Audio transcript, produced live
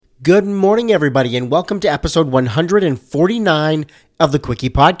Good morning, everybody, and welcome to episode 149 of the Quickie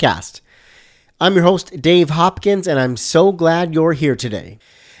Podcast. I'm your host, Dave Hopkins, and I'm so glad you're here today.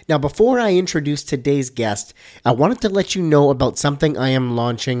 Now, before I introduce today's guest, I wanted to let you know about something I am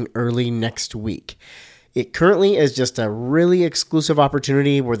launching early next week. It currently is just a really exclusive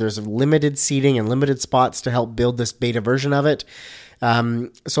opportunity where there's limited seating and limited spots to help build this beta version of it.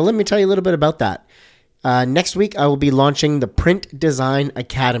 So let me tell you a little bit about that. Next week, I will be launching the Print Design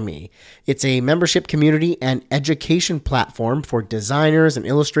Academy. It's a membership community and education platform for designers and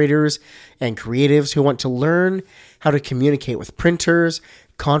illustrators and creatives who want to learn how to communicate with printers,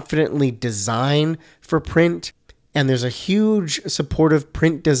 confidently design for print. And there's a huge supportive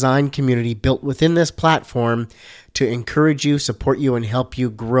print design community built within this platform to encourage you, support you, and help you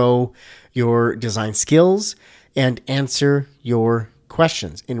grow your design skills and answer your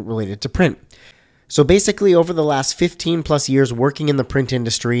questions related to print. So basically, over the last 15 plus years working in the print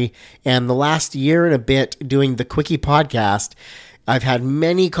industry and the last year and a bit doing the Quickie Podcast, I've had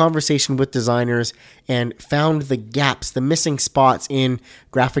many conversations with designers and found the gaps, the missing spots in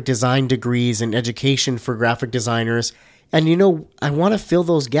graphic design degrees and education for graphic designers. And I want to fill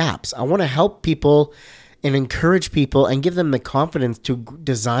those gaps. I want to help people and encourage people and give them the confidence to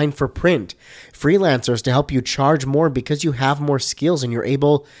design for print. Freelancers to help you charge more because you have more skills and you're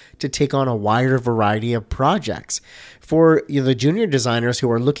able to take on a wider variety of projects. For the junior designers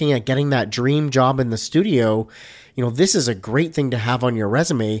who are looking at getting that dream job in the studio, this is a great thing to have on your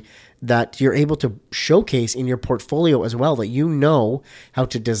resume that you're able to showcase in your portfolio as well, that you know how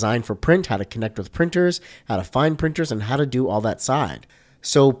to design for print, how to connect with printers, how to find printers, and how to do all that side.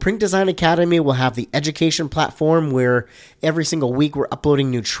 So Print Design Academy will have the education platform where every single week we're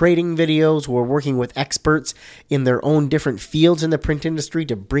uploading new trading videos. We're working with experts in their own different fields in the print industry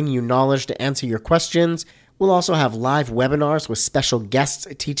to bring you knowledge to answer your questions. We'll also have live webinars with special guests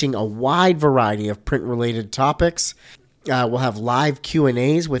teaching a wide variety of print-related topics. We'll have live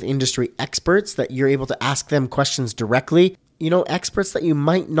Q&As with industry experts that you're able to ask them questions directly. Experts that you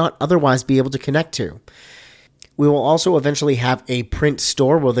might not otherwise be able to connect to. We will also eventually have a print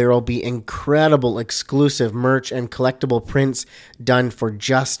store where there will be incredible exclusive merch and collectible prints done for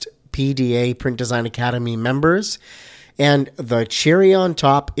just PDA, Print Design Academy members. And the cherry on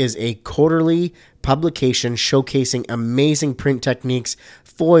top is a quarterly publication showcasing amazing print techniques,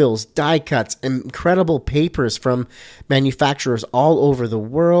 foils, die cuts, incredible papers from manufacturers all over the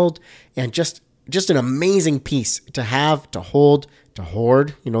world, and just an amazing piece to have, to hold, to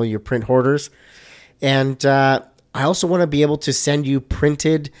hoard, your print hoarders. And I also want to be able to send you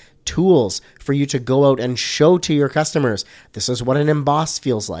printed tools for you to go out and show to your customers. This is what an emboss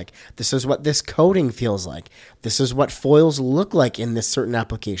feels like. This is what this coating feels like. This is what foils look like in this certain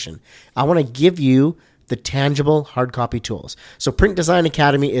application. I want to give you the tangible hard copy tools. So Print Design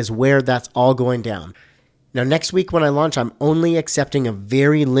Academy is where that's all going down. Now, next week when I launch, I'm only accepting a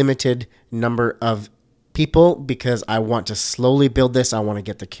very limited number of people because I want to slowly build this. I want to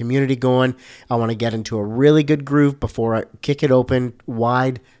get the community going. I want to get into a really good groove before I kick it open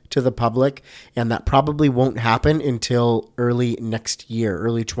wide to the public, and that probably won't happen until early next year,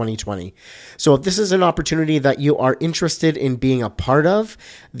 early 2020. So if this is an opportunity that you are interested in being a part of,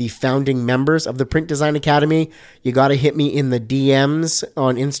 the founding members of the Print Design Academy, you got to hit me in the DMs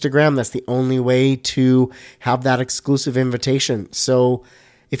on Instagram. That's the only way to have that exclusive invitation. So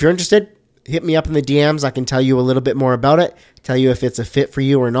if you're interested, hit me up in the DMs. I can tell you a little bit more about it, tell you if it's a fit for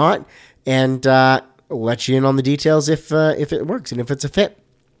you or not, and let you in on the details if it works and if it's a fit.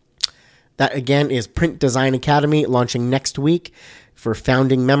 That, again, is Print Design Academy, launching next week for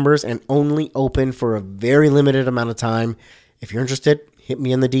founding members and only open for a very limited amount of time. If you're interested, hit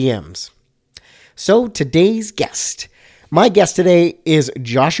me in the DMs. So today's guest. My guest today is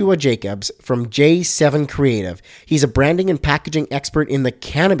Joshua Jacobs from J7 Creative. He's a branding and packaging expert in the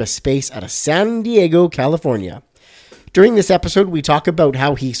cannabis space out of San Diego, California. During this episode, we talk about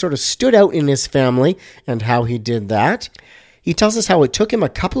how he sort of stood out in his family and how he did that. He tells us how it took him a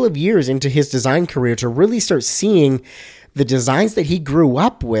couple of years into his design career to really start seeing the designs that he grew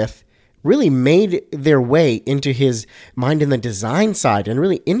up with really made their way into his mind in the design side and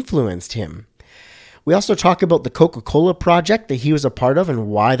really influenced him. We also talk about the CocaCola project that he was a part of and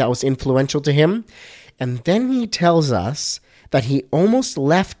why that was influential to him. And then he tells us that he almost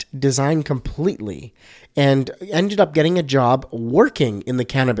left design completely and ended up getting a job working in the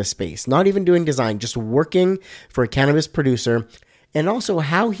cannabis space, not even doing design, just working for a cannabis producer, and also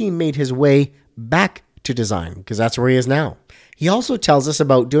how he made his way back to design, because that's where he is now. He also tells us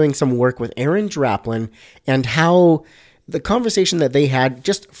about doing some work with Aaron Draplin and how the conversation that they had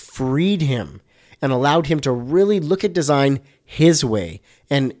just freed him and allowed him to really look at design his way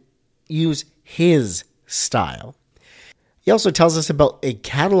and use his style. He also tells us about a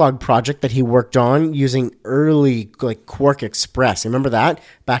catalog project that he worked on using early Quark Express. Remember that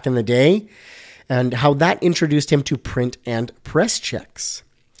back in the day? And how that introduced him to print and press checks.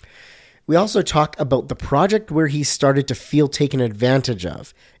 We also talk about the project where he started to feel taken advantage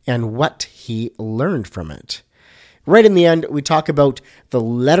of and what he learned from it. Right in the end, we talk about the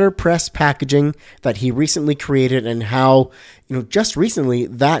letterpress packaging that he recently created and how, just recently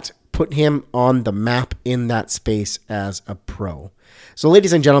that put him on the map in that space as a pro. So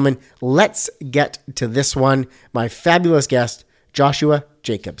ladies and gentlemen, let's get to this one. My fabulous guest, Joshua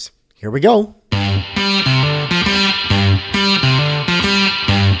Jacobs. Here we go.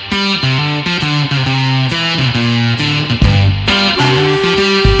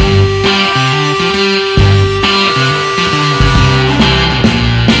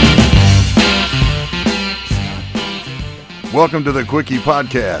 Welcome to the Quickie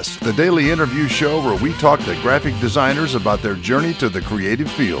Podcast, the daily interview show where we talk to graphic designers about their journey to the creative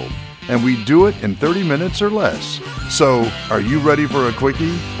field. And we do it in 30 minutes or less. So, are you ready for a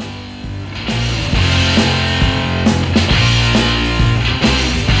Quickie?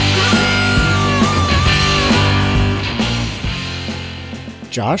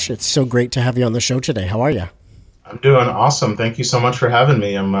 Josh, it's so great to have you on the show today. How are you? I'm doing awesome. Thank you so much for having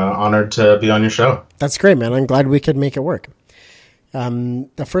me. I'm honored to be on your show. That's great, man. I'm glad we could make it work.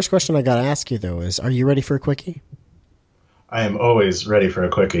 The first question I got to ask you, though, is are you ready for a Quickie? I am always ready for a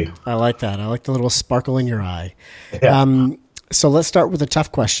Quickie. I like that. I like the little sparkle in your eye. Yeah. So let's start with a tough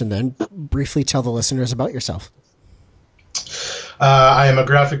question then. Briefly tell the listeners about yourself. I am a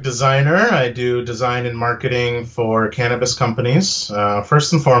graphic designer. I do design and marketing for cannabis companies.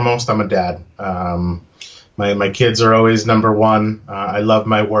 First and foremost, I'm a dad. My kids are always number one. I love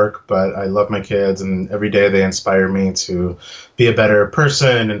my work, but I love my kids, and every day they inspire me to be a better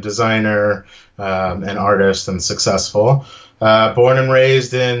person and designer, and artist and successful. Born and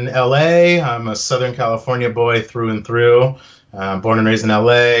raised in LA. I'm a Southern California boy through and through. Born and raised in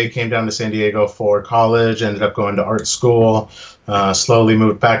LA, came down to San Diego for college, ended up going to art school, slowly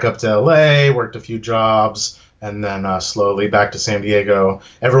moved back up to LA, worked a few jobs, and then slowly back to San Diego.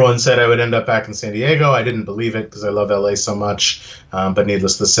 Everyone said I would end up back in San Diego. I didn't believe it because I love LA so much. But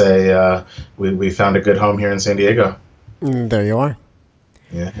needless to say, we found a good home here in San Diego. There you are.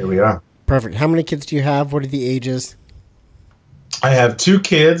 Yeah, here we are. Perfect. How many kids do you have? What are the ages? I have 2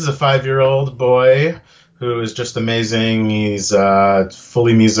 kids, a 5-year-old boy who is just amazing. He's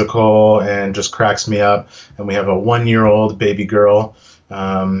fully musical and just cracks me up. And we have a 1-year-old baby girl.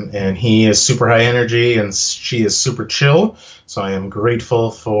 And he is super high energy and she is super chill. So I am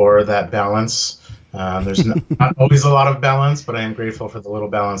grateful for that balance. There's not always a lot of balance, but I am grateful for the little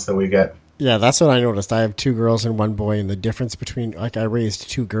balance that we get. Yeah, that's what I noticed. I have 2 girls and 1 boy, and the difference between, I raised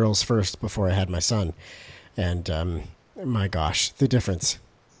 2 girls first before I had my son. And my gosh, the difference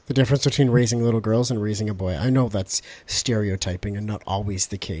between raising little girls and raising a boy. I know that's stereotyping and not always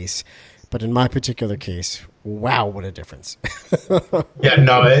the case. But in my particular case, wow, what a difference. Yeah,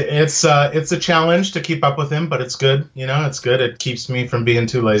 no, it's a challenge to keep up with him, but it's good. It's good. It keeps me from being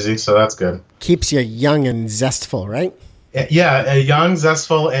too lazy, so that's good. Keeps you young and zestful, right? Yeah, young,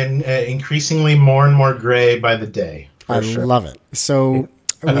 zestful, and increasingly more and more gray by the day. I love it. So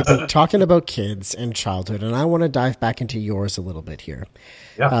we've been talking about kids and childhood, and I want to dive back into yours a little bit here.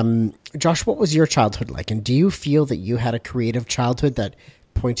 Yeah. Josh, what was your childhood like? And do you feel that you had a creative childhood that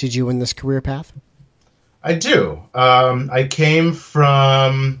pointed you in this career path? I do. I came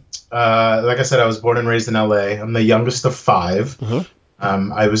from, like I said, I was born and raised in LA. I'm the youngest of 5. Mm-hmm.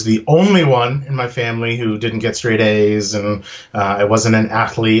 I was the only one in my family who didn't get straight A's, and I wasn't an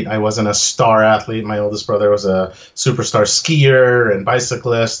athlete. I wasn't a star athlete. My oldest brother was a superstar skier and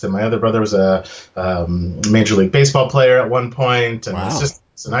bicyclist, and my other brother was a Major League Baseball player at one point, and wow. was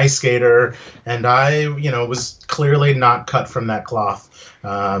an ice skater. And I, was clearly not cut from that cloth.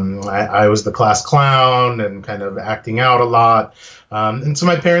 I was the class clown and kind of acting out a lot. And to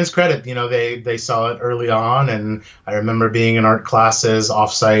my parents' credit, they saw it early on. And I remember being in art classes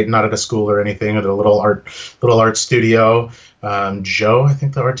offsite, not at a school or anything, at a little art studio. Joe, I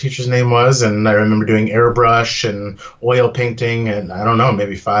think the art teacher's name was. And I remember doing airbrush and oil painting. And I don't know,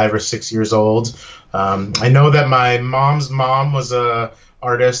 maybe 5 or 6 years old. I know that my mom's mom was a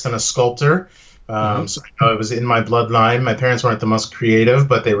artist and a sculptor. So I know it was in my bloodline. My parents weren't the most creative,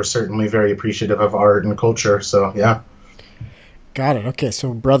 but they were certainly very appreciative of art and culture. So, yeah. Got it. Okay,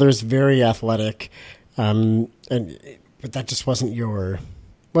 so brother's very athletic, but that just wasn't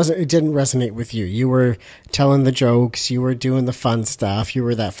it didn't resonate with you. You were telling the jokes, you were doing the fun stuff, you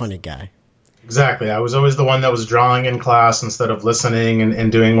were that funny guy. Exactly. I was always the one that was drawing in class instead of listening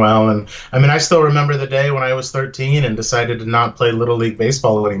and doing well. And I mean, I still remember the day when I was 13 and decided to not play Little League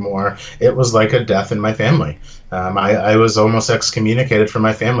Baseball anymore. It was like a death in my family. I was almost excommunicated from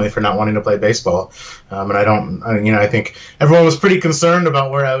my family for not wanting to play baseball. And I think everyone was pretty concerned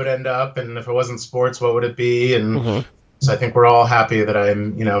about where I would end up. And if it wasn't sports, what would it be? And so I think we're all happy that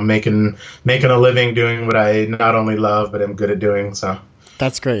I'm, making a living doing what I not only love, but am good at doing. So.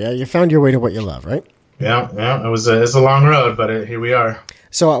 That's great. Yeah, you found your way to what you love, right? Yeah. It's a long road, but here we are.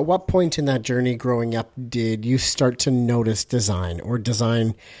 So at what point in that journey growing up did you start to notice design, or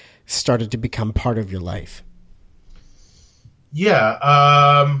design started to become part of your life? Yeah.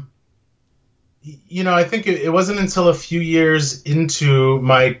 I think it wasn't until a few years into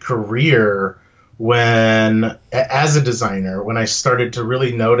my career as a designer, when I started to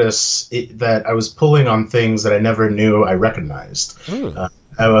really notice that I was pulling on things that I never knew I recognized.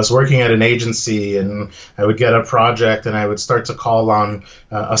 I was working at an agency, and I would get a project, and I would start to call on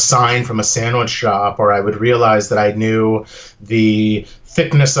a sign from a sandwich shop, or I would realize that I knew the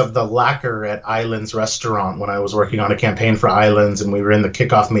thickness of the lacquer at Islands Restaurant when I was working on a campaign for Islands, and we were in the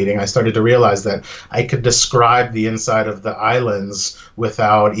kickoff meeting. I started to realize that I could describe the inside of the Islands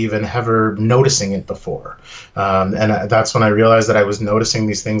without even ever noticing it before. And that's when I realized that I was noticing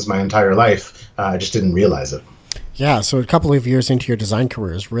these things my entire life. I just didn't realize it. Yeah, so a couple of years into your design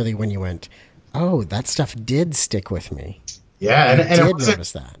career is really when you went, oh, that stuff did stick with me. Yeah, and I did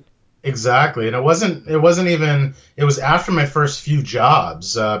notice that. Exactly. And it was after my first few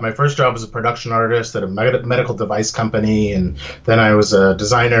jobs. My first job was a production artist at a medical device company, and then I was a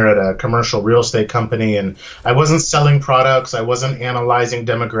designer at a commercial real estate company, and I wasn't selling products, I wasn't analyzing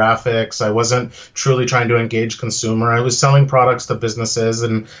demographics, I wasn't truly trying to engage consumer. I was selling products to businesses,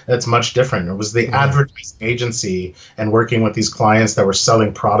 and it's much different. It was the advertising agency and working with these clients that were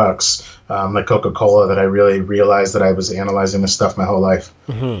selling products like CocaCola that I really realized that I was analyzing this stuff my whole life.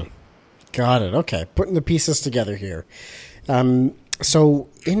 Mm-hmm. Got it. Okay. Putting the pieces together here. So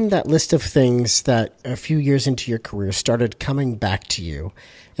in that list of things that a few years into your career started coming back to you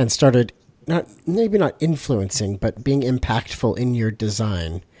and started maybe not influencing, but being impactful in your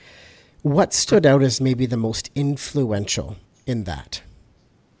design, what stood out as maybe the most influential in that?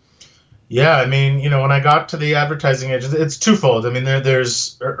 Yeah, I mean, when I got to the advertising agency, it's twofold. I mean,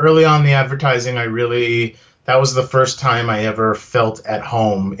 there's early on the advertising, that was the first time I ever felt at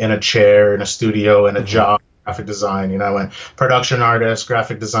home in a chair, in a studio, in a job, graphic design. I went production artist,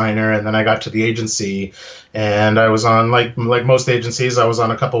 graphic designer, and then I got to the agency, and I was on, like most agencies, I was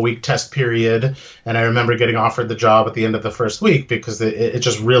on a couple-week test period, and I remember getting offered the job at the end of the first week because it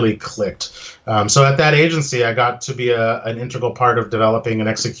just really clicked. So at that agency, I got to be an integral part of developing and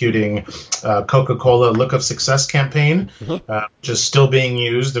executing CocaCola Look of Success campaign, which is still being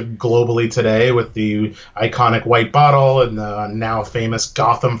used globally today with the iconic white bottle and the now famous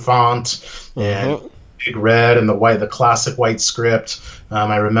Gotham font and big red and the classic white script.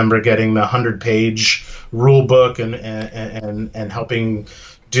 I remember getting the 100-page rule book and helping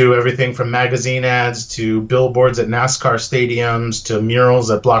do everything from magazine ads to billboards at NASCAR stadiums to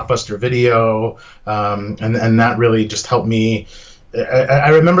murals at Blockbuster Video, and that really just helped me. I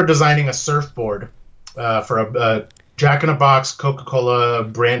remember designing a surfboard for a Jack in a Box Coca-Cola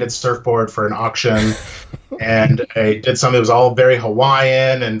branded surfboard for an auction, and I did something that was all very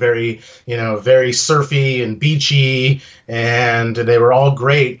Hawaiian and very surfy and beachy, and they were all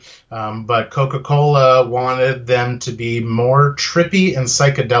great. But Coca-Cola wanted them to be more trippy and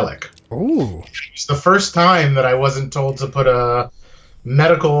psychedelic. Ooh. It's the first time that I wasn't told to put a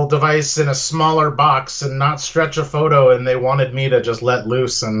medical device in a smaller box and not stretch a photo, and they wanted me to just let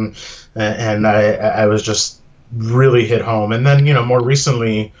loose, and I was just really hit home. And then, more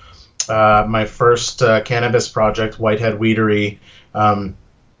recently, my first cannabis project, Whitehead Weedery,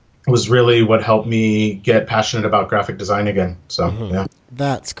 was really what helped me get passionate about graphic design again. So, yeah.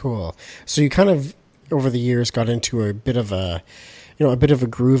 That's cool. So you kind of, over the years, got into a bit of a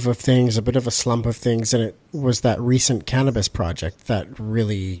groove of things, a bit of a slump of things, and it was that recent cannabis project that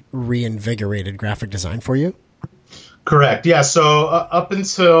really reinvigorated graphic design for you? Correct. Yeah. So up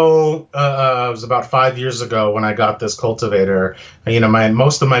until it was about 5 years ago when I got this cultivator,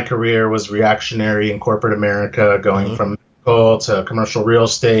 most of my career was reactionary in corporate America, going from medical to commercial real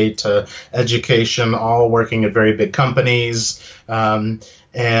estate to education, all working at very big companies. And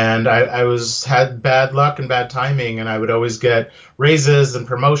I had bad luck and bad timing, and I would always get raises and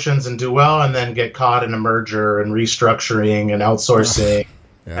promotions and do well, and then get caught in a merger and restructuring and outsourcing.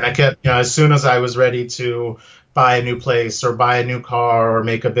 Yeah. And I kept, as soon as I was ready to buy a new place or buy a new car or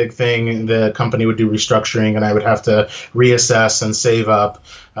make a big thing, the company would do restructuring and I would have to reassess and save up.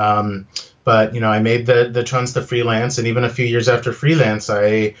 But, I made the trance to freelance, and even a few years after freelance,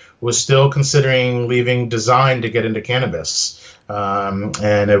 I was still considering leaving design to get into cannabis.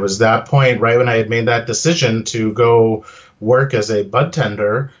 And it was that point, right when I had made that decision to go work as a bud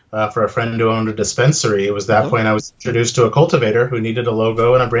tender for a friend who owned a dispensary. It was that point I was introduced to a cultivator who needed a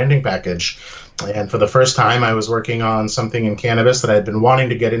logo and a branding package. And for the first time, I was working on something in cannabis that I had been wanting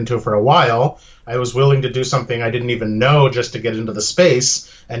to get into for a while. I was willing to do something I didn't even know just to get into the space.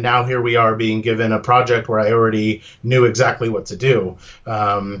 And now here we are being given a project where I already knew exactly what to do.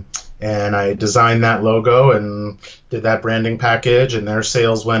 And I designed that logo and did that branding package, and their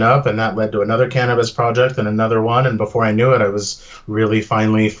sales went up, and that led to another cannabis project and another one. And before I knew it, I was really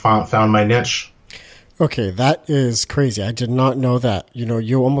finally found my niche. Okay, that is crazy. I did not know that.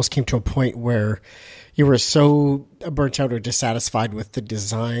 You almost came to a point where you were so burnt out or dissatisfied with the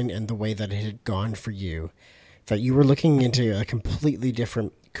design and the way that it had gone for you that you were looking into a completely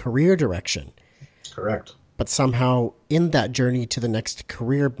different career direction. Correct. But somehow in that journey to the next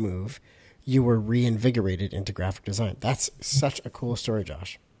career move, you were reinvigorated into graphic design. That's such a cool story,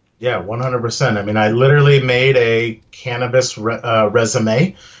 Josh. Yeah, 100%. I mean, I literally made a cannabis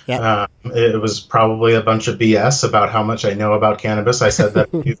resume. Yep. It was probably a bunch of BS about how much I know about cannabis. I said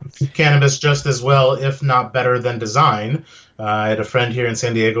that cannabis just as well, if not better than design. I had a friend here in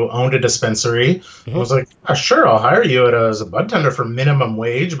San Diego owned a dispensary. I was like, sure, I'll hire you as a bud tender for minimum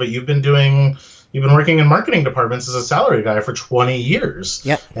wage, but you've been working in marketing departments as a salary guy for 20 years.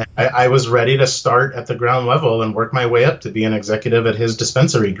 Yep. I was ready to start at the ground level and work my way up to be an executive at his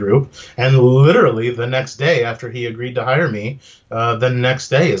dispensary group. And literally the next day after he agreed to hire me, the next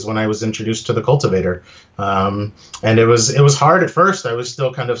day is when I was introduced to the cultivator. And it was hard at first. I was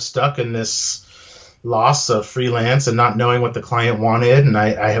still kind of stuck in this loss of freelance and not knowing what the client wanted, and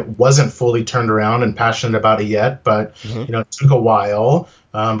I wasn't fully turned around and passionate about it yet, but it took a while.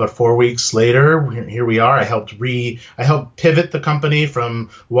 But 4 weeks later, here we are. I helped pivot the company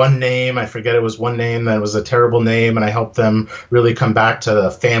from one name. I forget it was one name that was a terrible name, and I helped them really come back to the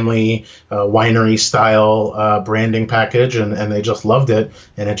family winery style branding package, and they just loved it,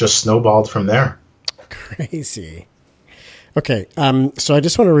 and it just snowballed from there. Crazy. Okay, so I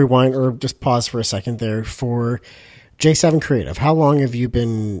just want to rewind or just pause for a second there for J7 Creative. How long have you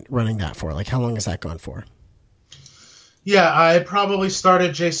been running that for? Like, how long has that gone for? Yeah, I probably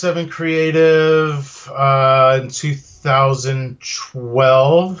started J7 Creative in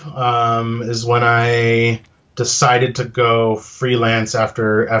 2012 is when I decided to go freelance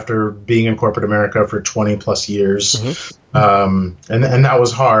after being in corporate America for 20 plus years. And that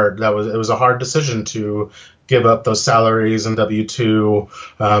was hard. It was a hard decision to give up those salaries and W-2.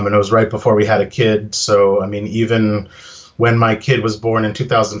 And it was right before we had a kid. So, I mean, even when my kid was born in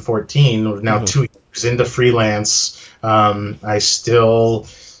 2014, we're now 2 years into freelance. I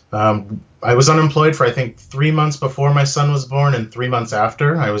was unemployed for, I think, 3 months before my son was born and 3 months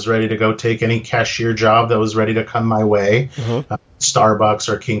after. I was ready to go take any cashier job that was ready to come my way, Starbucks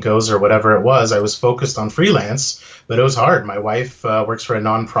or Kinko's or whatever it was. I was focused on freelance, but it was hard. My wife works for a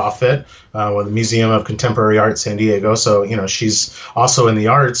nonprofit with the Museum of Contemporary Art San Diego. So, she's also in the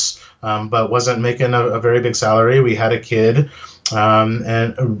arts, but wasn't making a very big salary. We had a kid.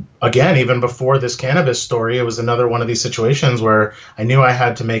 And again, even before this cannabis story, it was another one of these situations where I knew I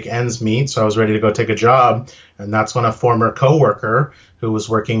had to make ends meet, so I was ready to go take a job. And that's when a former coworker who was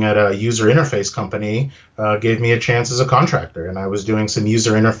working at a user interface company gave me a chance as a contractor. And I was doing some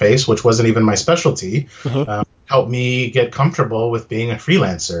user interface, which wasn't even my specialty, helped me get comfortable with being a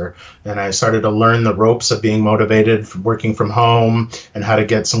freelancer. And I started to learn the ropes of being motivated, working from home, and how to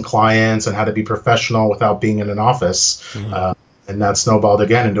get some clients and how to be professional without being in an office. And that snowballed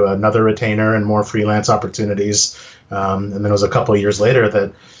again into another retainer and more freelance opportunities. And then it was a couple of years later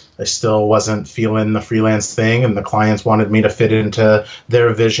that I still wasn't feeling the freelance thing, and the clients wanted me to fit into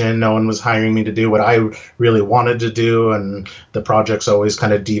their vision. No one was hiring me to do what I really wanted to do, and the projects always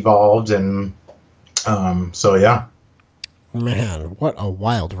kind of devolved. And so, yeah. Man, what a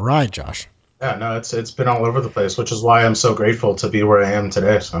wild ride, Josh. Yeah, no, it's been all over the place, which is why I'm so grateful to be where I am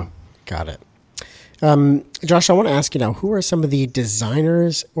today. So, got it. Josh, I want to ask you now, who are some of the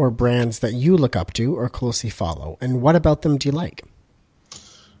designers or brands that you look up to or closely follow, and what about them do you like?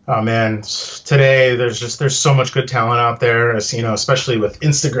 Oh man, today there's so much good talent out there, especially with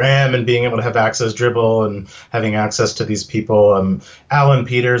Instagram and being able to have access Dribble and having access to these people. Alan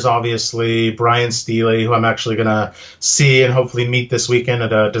Peters, obviously, Brian Steely, who I'm actually going to see and hopefully meet this weekend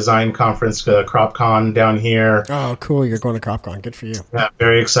at a design conference, CropCon down here. Oh, cool. You're going to CropCon. Good for you. Yeah,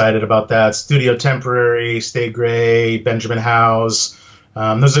 very excited about that. Studio Temporary, Stay Gray, Benjamin House,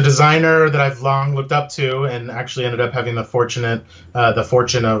 There's a designer that I've long looked up to, and actually ended up having the fortune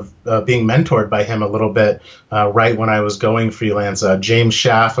of being mentored by him a little bit right when I was going freelance. James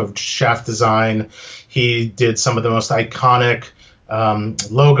Schaff of Schaff Design. He did some of the most iconic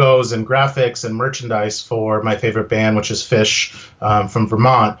logos and graphics and merchandise for my favorite band, which is Fish from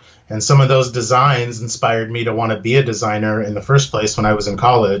Vermont. And some of those designs inspired me to want to be a designer in the first place when I was in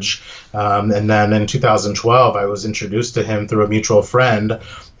college. And then in 2012, I was introduced to him through a mutual friend,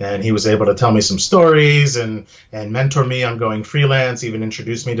 and he was able to tell me some stories and mentor me on going freelance, even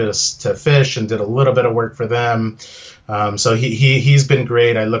introduced me to Fish and did a little bit of work for them. So he's been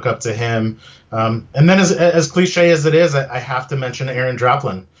great. I look up to him. And then as cliche as it is, I have to mention Aaron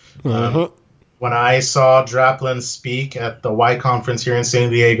Draplin. When I saw Draplin speak at the Y conference here in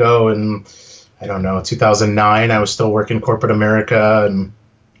San Diego in, 2009, I was still working corporate America, and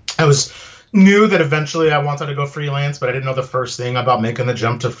I knew that eventually I wanted to go freelance, but I didn't know the first thing about making the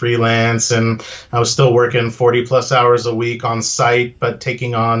jump to freelance. And I was still working 40 plus hours a week on site, but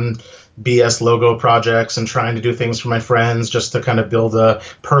taking on BS logo projects and trying to do things for my friends just to kind of build a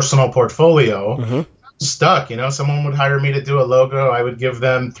personal portfolio. Stuck, someone would hire me to do a logo. I would give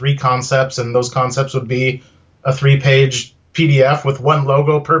them 3 concepts, and those concepts would be a 3-page PDF with 1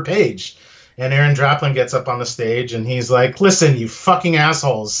 logo per page. And Aaron Draplin gets up on the stage and he's like, listen, you fucking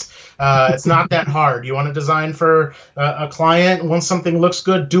assholes. It's not that hard. You want to design for a client? Once something looks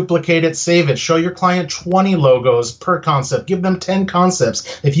good, duplicate it, save it. Show your client 20 logos per concept. Give them 10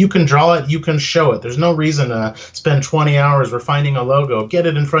 concepts. If you can draw it, you can show it. There's no reason to spend 20 hours refining a logo. Get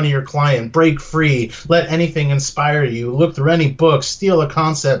it in front of your client. Break free. Let anything inspire you. Look through any book. Steal a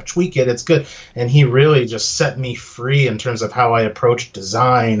concept. Tweak it. It's good. And he really just set me free in terms of how I approached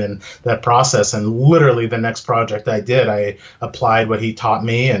design and that process. And literally the next project I did, I applied what he taught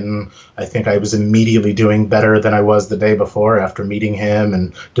me, and I think I was immediately doing better than I was the day before after meeting him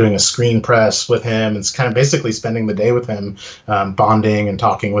and doing a screen press with him and kind of basically spending the day with him, bonding and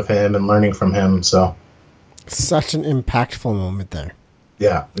talking with him and learning from him. So such an impactful moment there.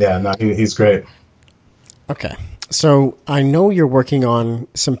 Yeah, no, he's great. Okay. So I know you're working on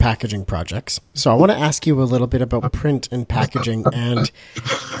some packaging projects. So I want to ask you a little bit about print and packaging and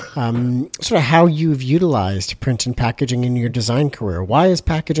sort of how you've utilized print and packaging in your design career. Why is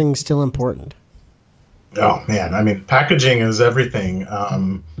packaging still important? Oh, man. I mean, packaging is everything.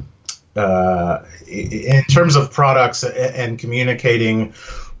 In terms of products and communicating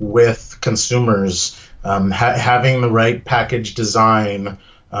with consumers, having the right package design,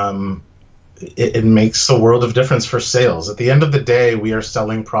 it makes a world of difference for sales. At the end of the day, we are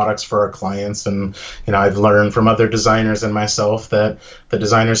selling products for our clients. And, I've learned from other designers and myself that the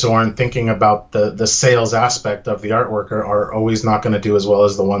designers who aren't thinking about the sales aspect of the artwork are always not going to do as well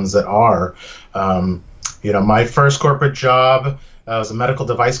as the ones that are. My first corporate job was a medical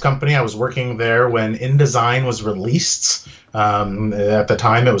device company. I was working there when InDesign was released. At the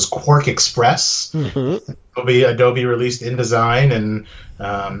time, it was Quark Express. Adobe released InDesign, and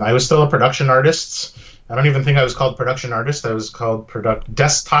I was still a production artist. I don't even think I was called production artist. I was called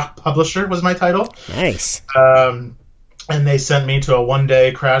desktop publisher was my title. Nice. And they sent me to a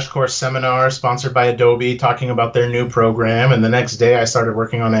 1-day crash course seminar sponsored by Adobe talking about their new program. And the next day I started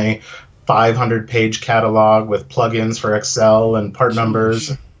working on a 500-page catalog with plugins for Excel and part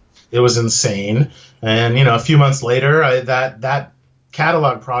numbers. It was insane. And, a few months later, that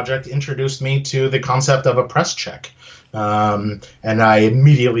catalog project introduced me to the concept of a press check. And I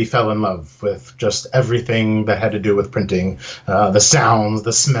immediately fell in love with just everything that had to do with printing, the sounds,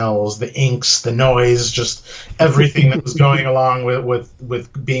 the smells, the inks, the noise, just everything that was going along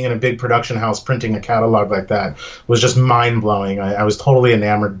with being in a big production house. Printing a catalog like that was just mind-blowing. I was totally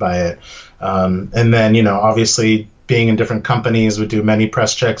enamored by it. And then, obviously being in different companies, would do many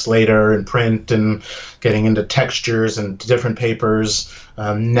press checks later and print and getting into textures and different papers.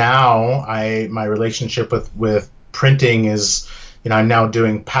 Now my relationship with printing is, I'm now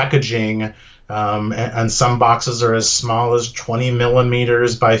doing packaging, and some boxes are as small as 20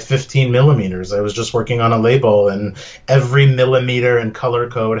 millimeters by 15 millimeters. I was just working on a label, and every millimeter and color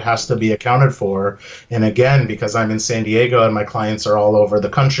code has to be accounted for. And again, because I'm in San Diego and my clients are all over the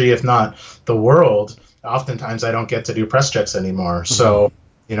country, if not the world, oftentimes I don't get to do press checks anymore. So,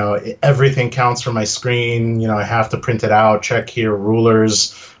 everything counts for my screen. I have to print it out, check here,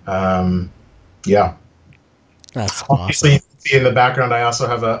 rulers. Yeah. That's obviously, awesome. see in the background, I also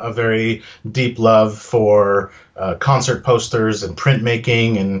have a very deep love for concert posters and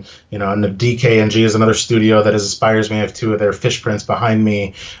printmaking, and and the DKNG is another studio that inspires me. I have two of their fish prints behind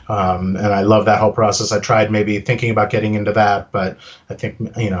me, and I love that whole process. I tried maybe thinking about getting into that, but I think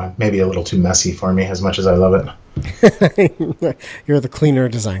maybe a little too messy for me as much as I love it. You're the cleaner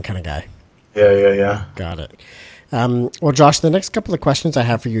design kind of guy. Yeah. Got it. Well, Josh, the next couple of questions I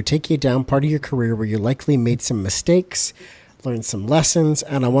have for you take you down part of your career where you likely made some mistakes, learned some lessons,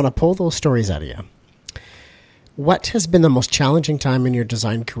 and I want to pull those stories out of you. What has been the most challenging time in your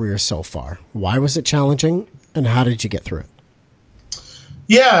design career so far? Why was it challenging, and how did you get through it?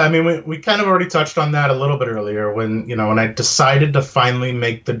 Yeah, I mean, we kind of already touched on that a little bit earlier when I decided to finally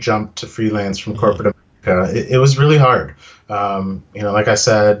make the jump to freelance from corporate America. It was really hard. Like I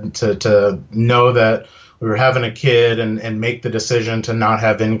said, to know that we were having a kid and make the decision to not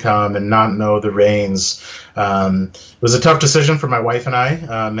have income and not know the reins. It was a tough decision for my wife and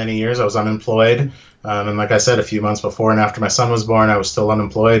I. Many years I was unemployed. And like I said, a few months before and after my son was born, I was still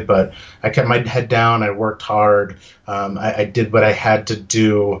unemployed, but I kept my head down. I worked hard. I did what I had to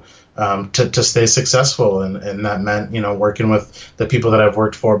do to stay successful. And that meant, working with the people that I've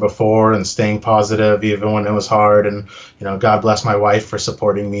worked for before and staying positive even when it was hard. And, God bless my wife for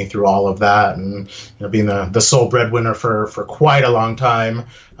supporting me through all of that and, being the sole breadwinner for quite a long time.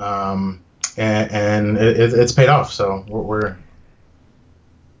 And it's paid off. So we're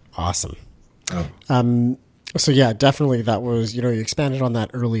awesome. Oh. So yeah, definitely that was, you expanded on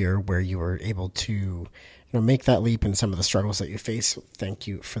that earlier where you were able to, make that leap and some of the struggles that you face. Thank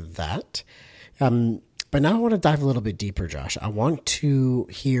you for that. But now I want to dive a little bit deeper, Josh. I want to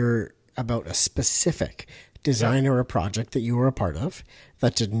hear about a specific design or a project that you were a part of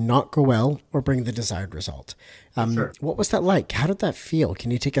that did not go well or bring the desired result. Sure. What was that like? How did that feel?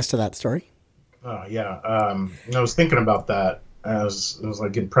 Can you take us to that story? Yeah. I was thinking about that. I was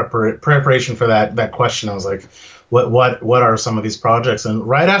like in preparation for that question. I was like, what are some of these projects? And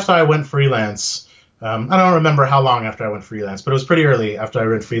right after I went freelance, I don't remember how long after I went freelance, but it was pretty early after I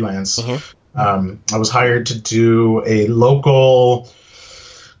went freelance. I was hired to do a local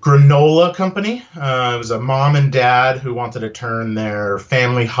granola company. It was a mom and dad who wanted to turn their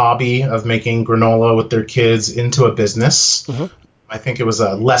family hobby of making granola with their kids into a business. I think it was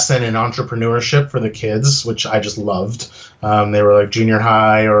a lesson in entrepreneurship for the kids, which I just loved. They were like junior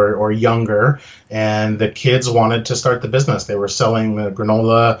high or younger, and the kids wanted to start the business. They were selling the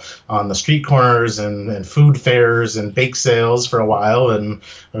granola on the street corners and food fairs and bake sales for a while, and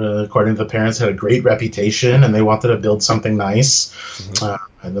according to the parents, had a great reputation, and they wanted to build something nice.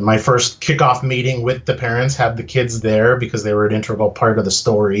 And then my first kickoff meeting with the parents had the kids there because they were an integral part of the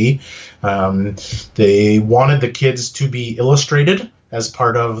story. They wanted the kids to be illustrated as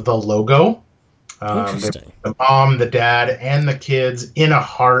part of the logo. Interesting. The mom, the dad, and the kids in a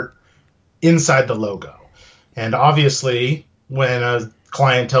heart inside the logo. And obviously, when a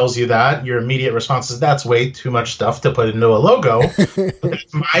client tells you that, your immediate response is, that's way too much stuff to put into a logo. But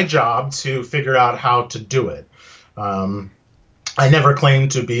it's my job to figure out how to do it. I never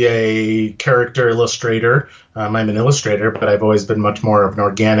claimed to be a character illustrator. I'm an illustrator, but I've always been much more of an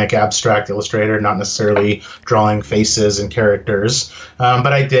organic, abstract illustrator, not necessarily drawing faces and characters.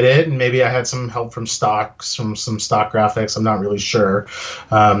 But I did it, and maybe I had some help from some stock graphics. I'm not really sure.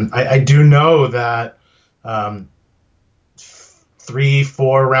 I do know that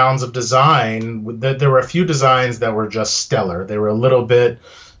 3-4 rounds of design, there were a few designs that were just stellar. They were a little bit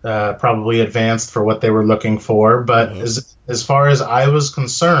probably advanced for what they were looking for, but as far as I was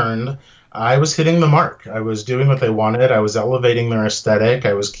concerned, I was hitting the mark. I was doing what they wanted. I was elevating their aesthetic.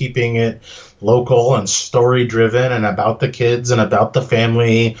 I was keeping it local and story driven and about the kids and about the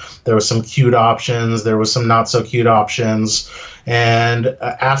family. There were some cute options. There was some not so cute options. And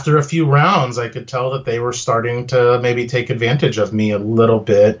after a few rounds, I could tell that they were starting to maybe take advantage of me a little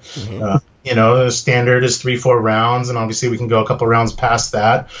bit. The standard is 3-4 rounds, and obviously we can go a couple rounds past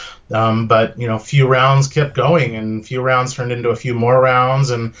that. But few rounds kept going, and few rounds turned into a few more rounds,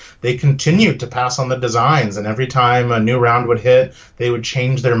 and they continued to pass on the designs. And every time a new round would hit, they would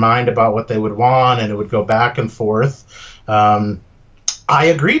change their mind about what they would want, and it would go back and forth. I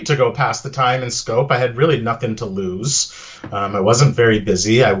agreed to go past the time and scope. I had really nothing to lose. I wasn't very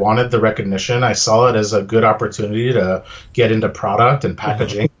busy. I wanted the recognition. I saw it as a good opportunity to get into product and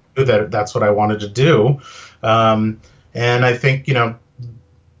packaging. That's what I wanted to do. And I think,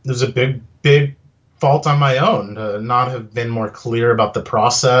 there's a big fault on my own to not have been more clear about the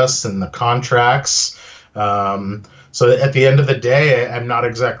process and the contracts. So at the end of the day, I'm not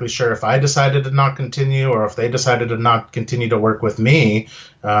exactly sure if I decided to not continue or if they decided to not continue to work with me.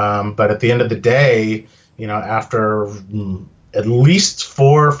 But at the end of the day, after at least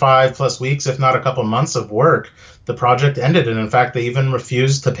 4 or 5 plus weeks, if not a couple months of work, the project ended. And in fact, they even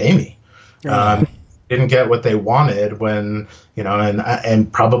refused to pay me. Didn't get what they wanted when,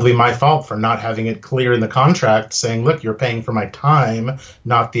 and probably my fault for not having it clear in the contract saying, look, you're paying for my time,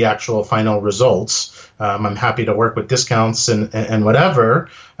 not the actual final results. I'm happy to work with discounts and whatever.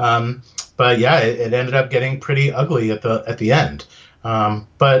 But yeah, it ended up getting pretty ugly at the end.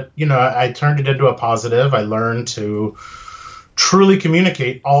 But I turned it into a positive. I learned to truly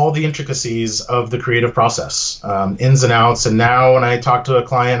communicate all the intricacies of the creative process, ins and outs. And now when I talk to a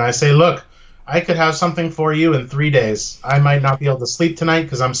client, I say, look, I could have something for you in 3 days. I might not be able to sleep tonight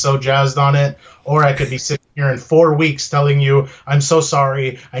because I'm so jazzed on it. Or I could be sitting here in 4 weeks telling you, I'm so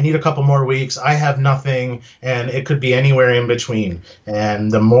sorry, I need a couple more weeks, I have nothing, and it could be anywhere in between.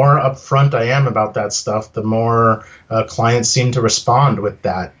 And the more upfront I am about that stuff, the more clients seem to respond with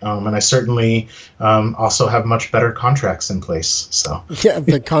that. And I certainly also have much better contracts in place. So yeah,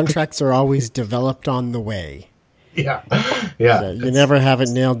 the contracts are always developed on the way. Yeah. You never have it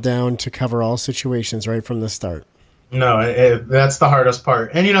nailed down to cover all situations right from the start. No, that's the hardest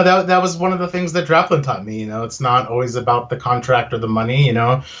part. And, that was one of the things that Draplin taught me. It's not always about the contract or the money.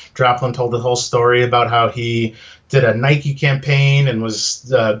 Draplin told the whole story about how he did a Nike campaign and was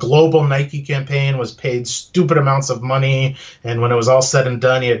the global Nike campaign, was paid stupid amounts of money. And when it was all said and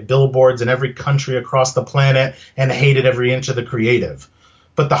done, he had billboards in every country across the planet and hated every inch of the creative.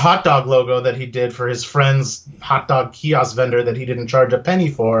 But the hot dog logo that he did for his friend's hot dog kiosk vendor that he didn't charge a penny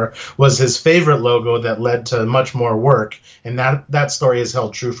for was his favorite logo that led to much more work. And that story has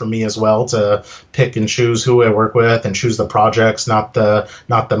held true for me as well, to pick and choose who I work with and choose the projects, not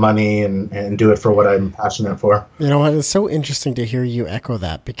the money, and do it for what I'm passionate for. You know what? It's so interesting to hear you echo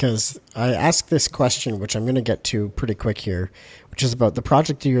that, because I asked this question, which I'm going to get to pretty quick here, which is about the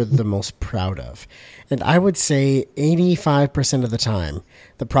project you're the most proud of. And I would say 85% of the time,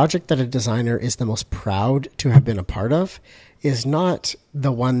 the project that a designer is the most proud to have been a part of is not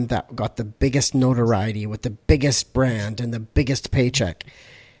the one that got the biggest notoriety with the biggest brand and the biggest paycheck.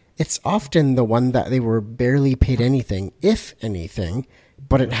 It's often the one that they were barely paid anything, if anything,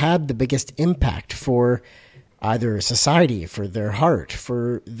 but it had the biggest impact for either society, for their heart,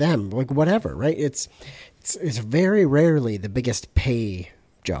 for them, like whatever, right? It's very rarely the biggest pay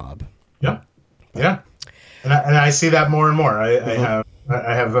job. Yeah. And I see that more and more. I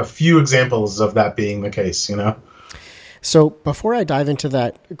have a few examples of that being the case, So before I dive into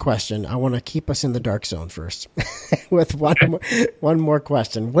that question, I want to keep us in the dark zone first with one more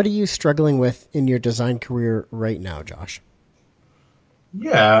question. What are you struggling with in your design career right now, Josh?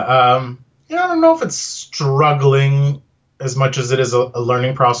 Yeah. I don't know if it's struggling as much as it is a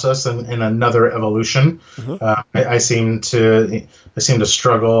learning process and another evolution. I seem to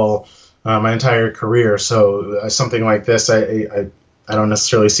struggle my entire career. So something like this, I don't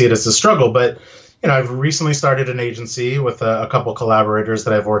necessarily see it as a struggle, but I've recently started an agency with a couple collaborators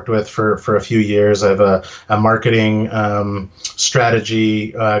that I've worked with for a few years. I have a marketing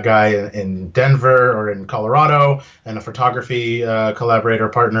strategy guy in Denver or in Colorado, and a photography collaborator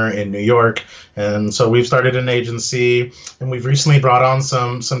partner in New York. And so we've started an agency, and we've recently brought on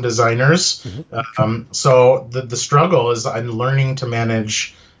some designers. So the struggle is I'm learning to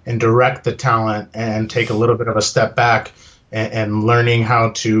manage and direct the talent and take a little bit of a step back and learning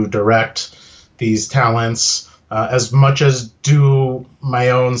how to direct these talents as much as do my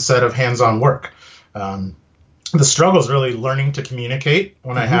own set of hands-on work. The struggle is really learning to communicate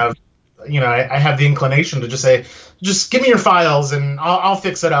when I have, I have the inclination to just say, just give me your files and I'll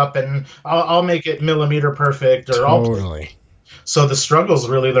fix it up and I'll make it millimeter perfect. Or totally. So the struggle is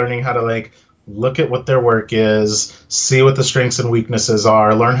really learning how to look at what their work is, see what the strengths and weaknesses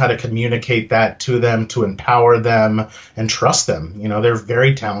are, learn how to communicate that to them, to empower them and trust them. They're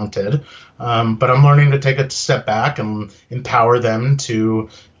very talented, but I'm learning to take a step back and empower them to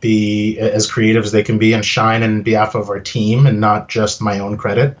be as creative as they can be and shine on behalf of our team and not just my own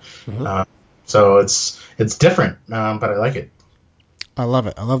credit. So it's different, but I like it. I love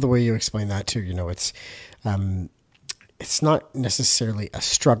it. I love the way you explain that too. It's not necessarily a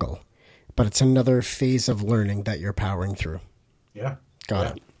struggle, but it's another phase of learning that you're powering through. Yeah.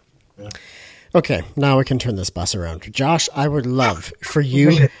 Got it. Yeah. Okay, now we can turn this bus around. Josh, I would love for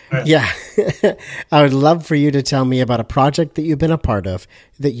you, I would love for you to tell me about a project that you've been a part of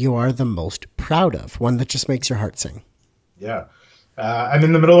that you are the most proud of, one that just makes your heart sing. Yeah. I'm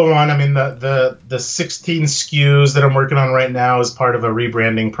in the middle of one. I mean, the 16 SKUs that I'm working on right now is part of a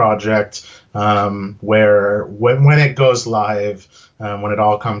rebranding project where when it goes live, when it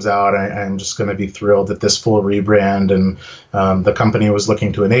all comes out, I'm just going to be thrilled at this full rebrand. And the company was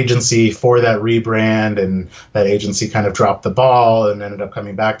looking to an agency for that rebrand, and that agency kind of dropped the ball and ended up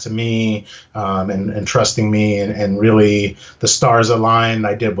coming back to me and trusting me. And really, the stars aligned.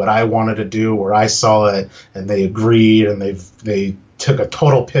 I did what I wanted to do, where I saw it, and they agreed, and they took a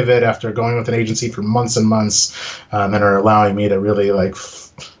total pivot after going with an agency for months and months, and are allowing me to really like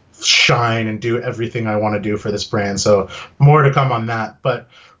shine and do everything I want to do for this brand. So more to come on that. But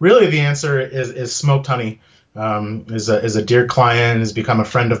really the answer is Smoked Honey. Is a dear client, has become a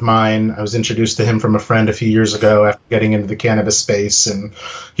friend of mine. I was introduced to him from a friend a few years ago after getting into the cannabis space, and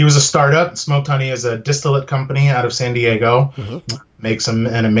he was a startup. Smoked Honey is a distillate company out of San Diego. Makes an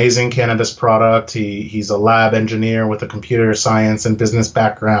amazing cannabis product. He's a lab engineer with a computer science and business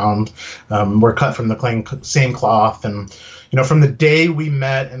background. We're cut from the same cloth, and from the day we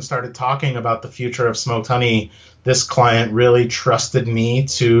met and started talking about the future of Smoked Honey, this client really trusted me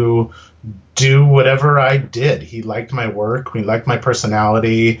to do whatever I did. He liked my work. He liked my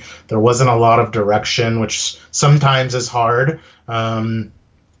personality. There wasn't a lot of direction, which sometimes is hard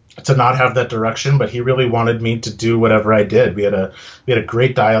to not have that direction, but he really wanted me to do whatever I did. We had a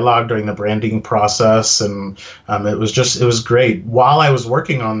great dialogue during the branding process, and it was great. While I was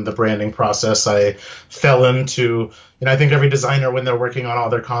working on the branding process, I fell into, I think every designer, when they're working on all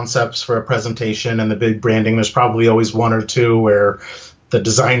their concepts for a presentation and the big branding, there's probably always one or two where the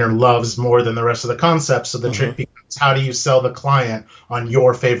designer loves more than the rest of the concept. So the trick becomes, how do you sell the client on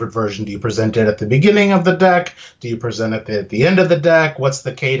your favorite version? Do you present it at the beginning of the deck? Do you present it at the end of the deck? What's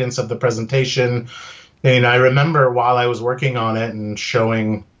the cadence of the presentation? And I remember while I was working on it and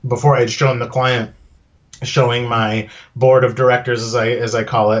before I had shown the client, showing my board of directors, as I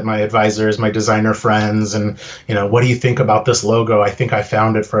call it, my advisors, my designer friends, and, what do you think about this logo? I think I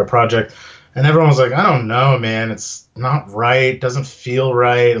found it for a project. And everyone was like, I don't know, man. It's not right. It doesn't feel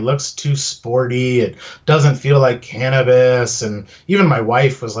right. It looks too sporty. It doesn't feel like cannabis. And even my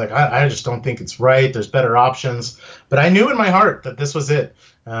wife was like, I just don't think it's right. There's better options. But I knew in my heart that this was it.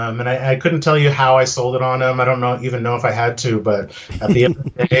 And I couldn't tell you how I sold it on him. I don't even know if I had to. But at the end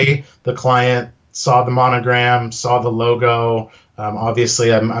of the day, the client saw the monogram, saw the logo.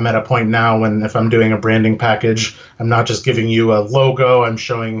 Obviously, I'm at a point now when if I'm doing a branding package, I'm not just giving you a logo, I'm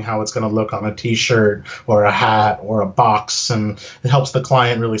showing how it's going to look on a T-shirt or a hat or a box, and it helps the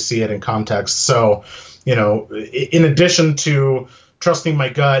client really see it in context. So, in addition to trusting my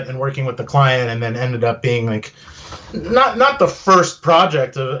gut and working with the client, and then ended up being like not the first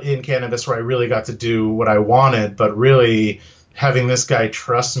project in cannabis where I really got to do what I wanted, but really having this guy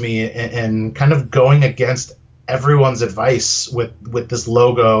trust me and kind of going against everyone's advice with this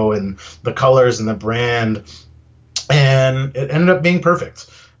logo and the colors and the brand, and it ended up being perfect.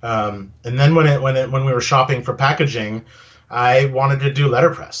 And then when we were shopping for packaging, I wanted to do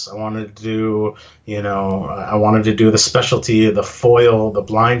letterpress. I wanted to do the specialty, the foil, the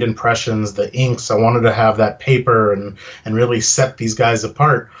blind impressions, the inks. I wanted to have that paper and really set these guys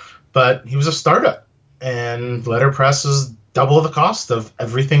apart. But he was a startup, and letterpress is double the cost of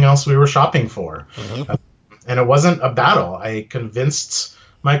everything else we were shopping for. And it wasn't a battle. I convinced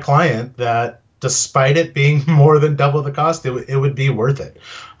my client that despite it being more than double the cost, it would be worth it.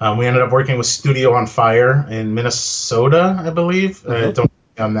 We ended up working with Studio on Fire in Minnesota, I believe. I don't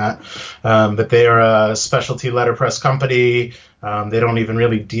on that. But they are a specialty letterpress company. They don't even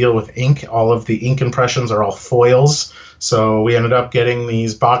really deal with ink. All of the ink impressions are all foils. So we ended up getting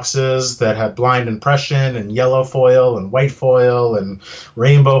these boxes that had blind impression and yellow foil and white foil and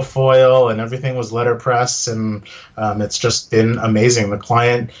rainbow foil, and everything was letterpress. And it's just been amazing. The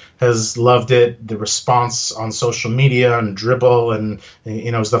client has loved it. The response on social media and Dribble, and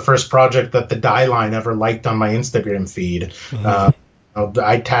it was the first project that the Die Line ever liked on my Instagram feed.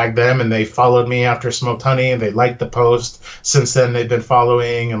 I tagged them and they followed me after Smoked Honey, and they liked the post. Since then, they've been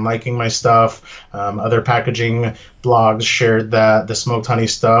following and liking my stuff. Other packaging blogs shared the Smoked Honey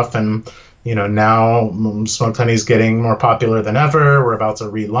stuff, and now Smoked Honey is getting more popular than ever. We're about to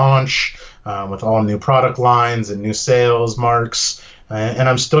relaunch with all new product lines and new sales marks, and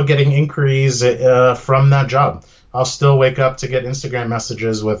I'm still getting inquiries from that job. I'll still wake up to get Instagram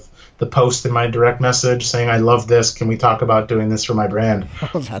messages with the post in my direct message saying, I love this. Can we talk about doing this for my brand?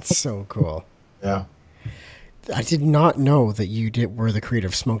 Oh, that's so cool. Yeah. I did not know that you were the creator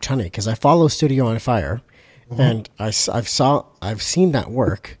of Smoked Honey, because I follow Studio on Fire, and I've seen that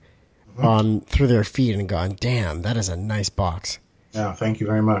work through their feed and gone, damn, that is a nice box. Yeah, thank you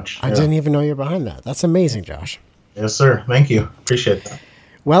very much. I didn't even know you're behind that. That's amazing, Josh. Yes, sir. Thank you. Appreciate that.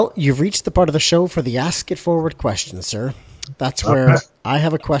 Well, you've reached the part of the show for the Ask It Forward question, sir. That's where I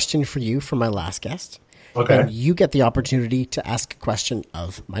have a question for you from my last guest. Okay. And you get the opportunity to ask a question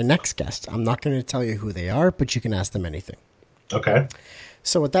of my next guest. I'm not going to tell you who they are, but you can ask them anything. Okay.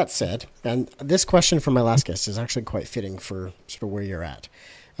 So with that said, and this question from my last guest is actually quite fitting for sort of where you're at.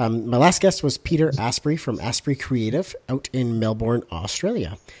 My last guest was Peter Asprey from Asprey Creative out in Melbourne,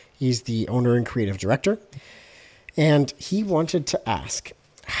 Australia. He's the owner and creative director. And he wanted to ask,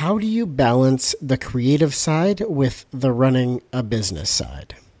 how do you balance the creative side with the running a business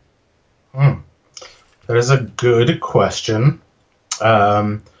side? That is a good question.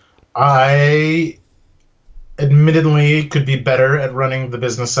 I admittedly could be better at running the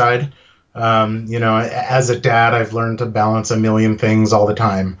business side. As a dad, I've learned to balance a million things all the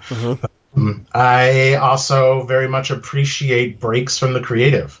time. I also very much appreciate breaks from the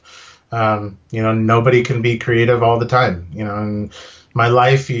creative. Nobody can be creative all the time. In my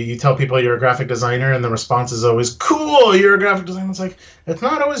life, you tell people you're a graphic designer, and the response is always, "Cool, you're a graphic designer." It's like, it's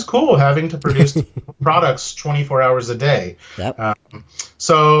not always cool having to produce products 24 hours a day. Yep.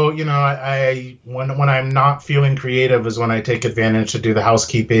 So, when I'm not feeling creative is when I take advantage to do the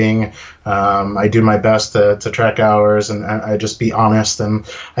housekeeping. I do my best to track hours, and I just be honest. And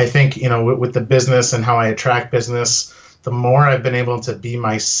I think, with the business and how I attract business, the more I've been able to be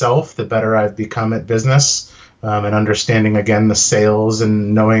myself, the better I've become at business. And understanding, again, the sales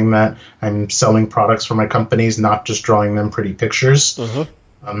and knowing that I'm selling products for my companies, not just drawing them pretty pictures.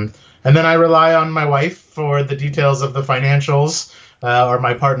 And then I rely on my wife for the details of the financials, or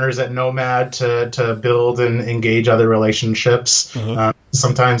my partners at Nomad to build and engage other relationships.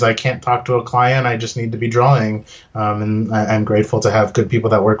 Sometimes I can't talk to a client. I just need to be drawing. And I'm grateful to have good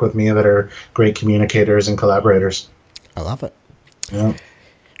people that work with me that are great communicators and collaborators. I love it. Yeah.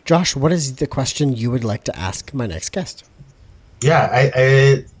 Josh, what is the question you would like to ask my next guest? Yeah,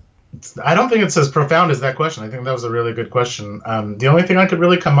 I don't think it's as profound as that question. I think that was a really good question. The only thing I could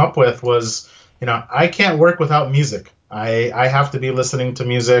really come up with was, I can't work without music. I have to be listening to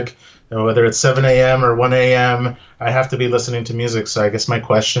music, whether it's 7 a.m. or 1 a.m., I have to be listening to music. So I guess my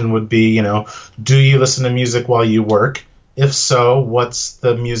question would be, do you listen to music while you work? If so, what's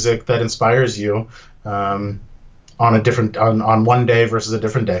the music that inspires you? On one day versus a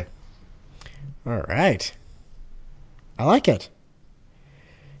different day. All right. I like it.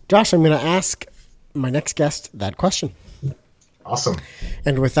 Josh, I'm going to ask my next guest that question. Awesome.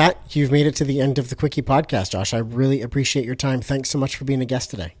 And with that, you've made it to the end of the Quickie podcast, Josh. I really appreciate your time. Thanks so much for being a guest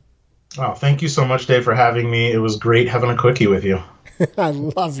today. Oh, thank you so much, Dave, for having me. It was great having a Quickie with you. I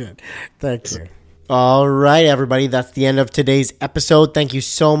love it. Thank you. All right, everybody. That's the end of today's episode. Thank you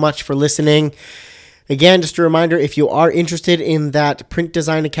so much for listening. Again, just a reminder, if you are interested in that Print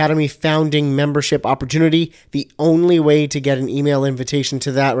Design Academy founding membership opportunity, the only way to get an email invitation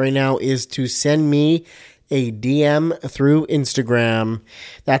to that right now is to send me a DM through Instagram.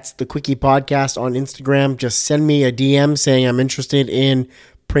 That's the Quickie Podcast on Instagram. Just send me a DM saying I'm interested in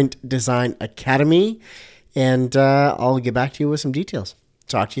Print Design Academy, and I'll get back to you with some details.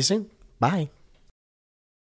 Talk to you soon. Bye.